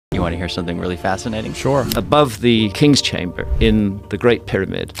You want to hear something really fascinating? Sure. Above the King's Chamber in the Great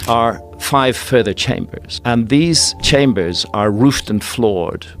Pyramid are 5 further chambers, and these chambers are roofed and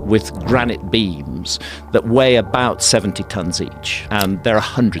floored with granite beams that weigh about 70 tons each, and there are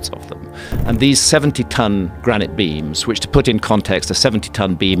hundreds of them. And these 70-ton granite beams, which, to put in context, a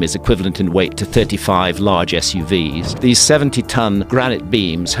 70-ton beam is equivalent in weight to 35 large SUVs, these 70-ton granite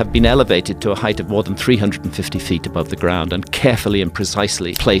beams have been elevated to a height of more than 350 feet above the ground and carefully and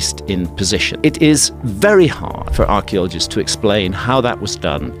precisely placed in position. It is very hard for archaeologists to explain how that was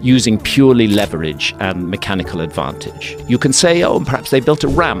done using purely leverage and mechanical advantage. You can say, oh, perhaps they built a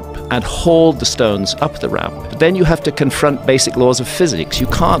ramp and hauled the stones up the ramp. But then you have to confront basic laws of physics. You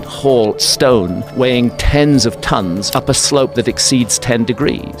can't haul stone weighing tens of tons up a slope that exceeds 10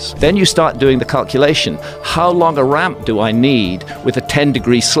 degrees. Then you start doing the calculation. How long a ramp do I need with a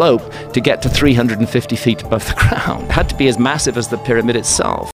 10-degree slope to get to 350 feet above the ground? It had to be as massive as the pyramid itself.